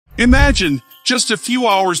Imagine, just a few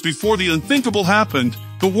hours before the unthinkable happened,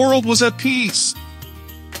 the world was at peace.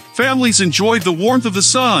 Families enjoyed the warmth of the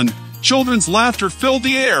sun, children's laughter filled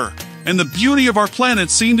the air, and the beauty of our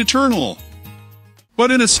planet seemed eternal.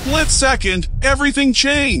 But in a split second, everything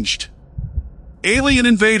changed. Alien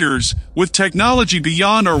invaders, with technology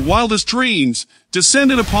beyond our wildest dreams,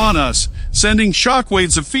 descended upon us, sending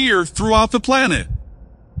shockwaves of fear throughout the planet.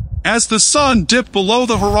 As the sun dipped below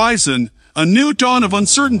the horizon, a new dawn of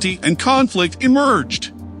uncertainty and conflict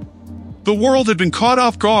emerged. The world had been caught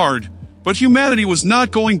off guard, but humanity was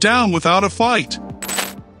not going down without a fight.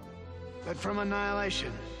 But from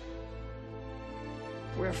annihilation,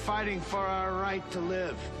 we're fighting for our right to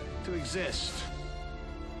live, to exist.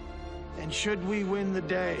 And should we win the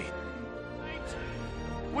day,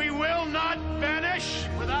 we will not vanish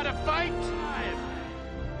without a fight.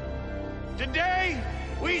 Today,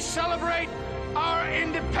 we celebrate our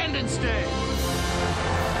Independence Day.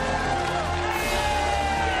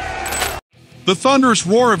 The thunderous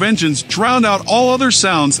roar of engines drowned out all other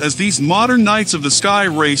sounds as these modern knights of the sky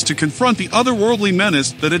raced to confront the otherworldly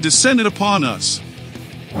menace that had descended upon us.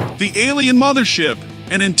 The alien mothership,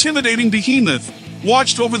 an intimidating behemoth,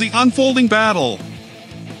 watched over the unfolding battle.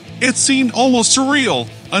 It seemed almost surreal,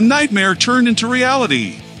 a nightmare turned into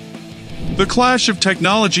reality. The clash of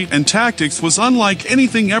technology and tactics was unlike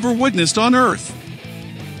anything ever witnessed on Earth.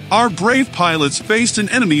 Our brave pilots faced an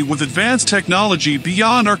enemy with advanced technology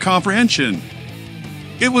beyond our comprehension.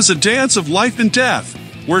 It was a dance of life and death,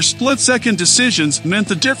 where split-second decisions meant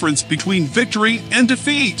the difference between victory and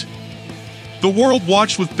defeat. The world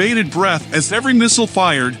watched with bated breath as every missile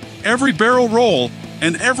fired, every barrel rolled,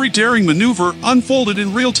 and every daring maneuver unfolded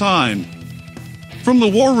in real time. From the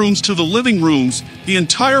war rooms to the living rooms, the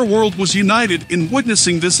entire world was united in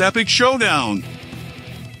witnessing this epic showdown.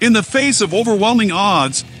 In the face of overwhelming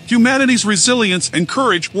odds, humanity's resilience and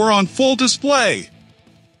courage were on full display.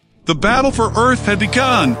 The battle for Earth had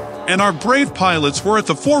begun, and our brave pilots were at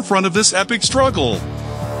the forefront of this epic struggle.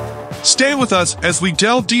 Stay with us as we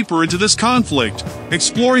delve deeper into this conflict,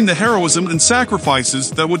 exploring the heroism and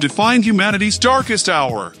sacrifices that would define humanity's darkest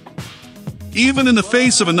hour. Even in the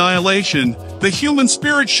face of annihilation, the human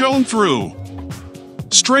spirit shone through.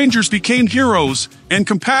 Strangers became heroes, and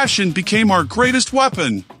compassion became our greatest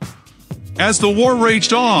weapon. As the war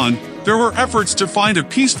raged on, there were efforts to find a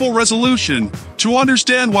peaceful resolution, to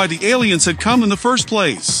understand why the aliens had come in the first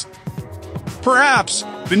place. Perhaps,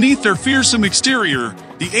 beneath their fearsome exterior,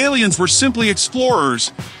 the aliens were simply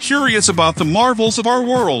explorers, curious about the marvels of our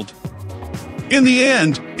world. In the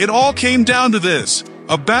end, it all came down to this: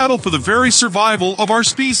 a battle for the very survival of our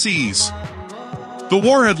species. The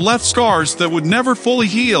war had left scars that would never fully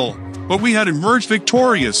heal, but we had emerged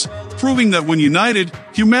victorious, proving that when united,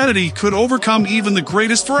 humanity could overcome even the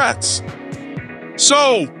greatest threats.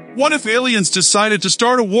 So, what if aliens decided to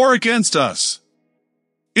start a war against us?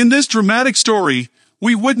 In this dramatic story,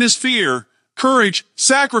 we witness fear, courage,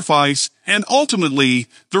 sacrifice, and ultimately,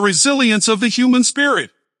 the resilience of the human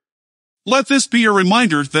spirit. Let this be a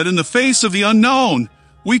reminder that in the face of the unknown,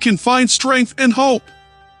 we can find strength and hope.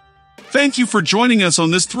 Thank you for joining us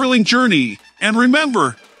on this thrilling journey, and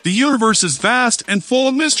remember, the universe is vast and full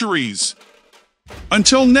of mysteries.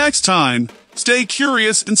 Until next time, stay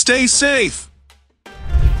curious and stay safe.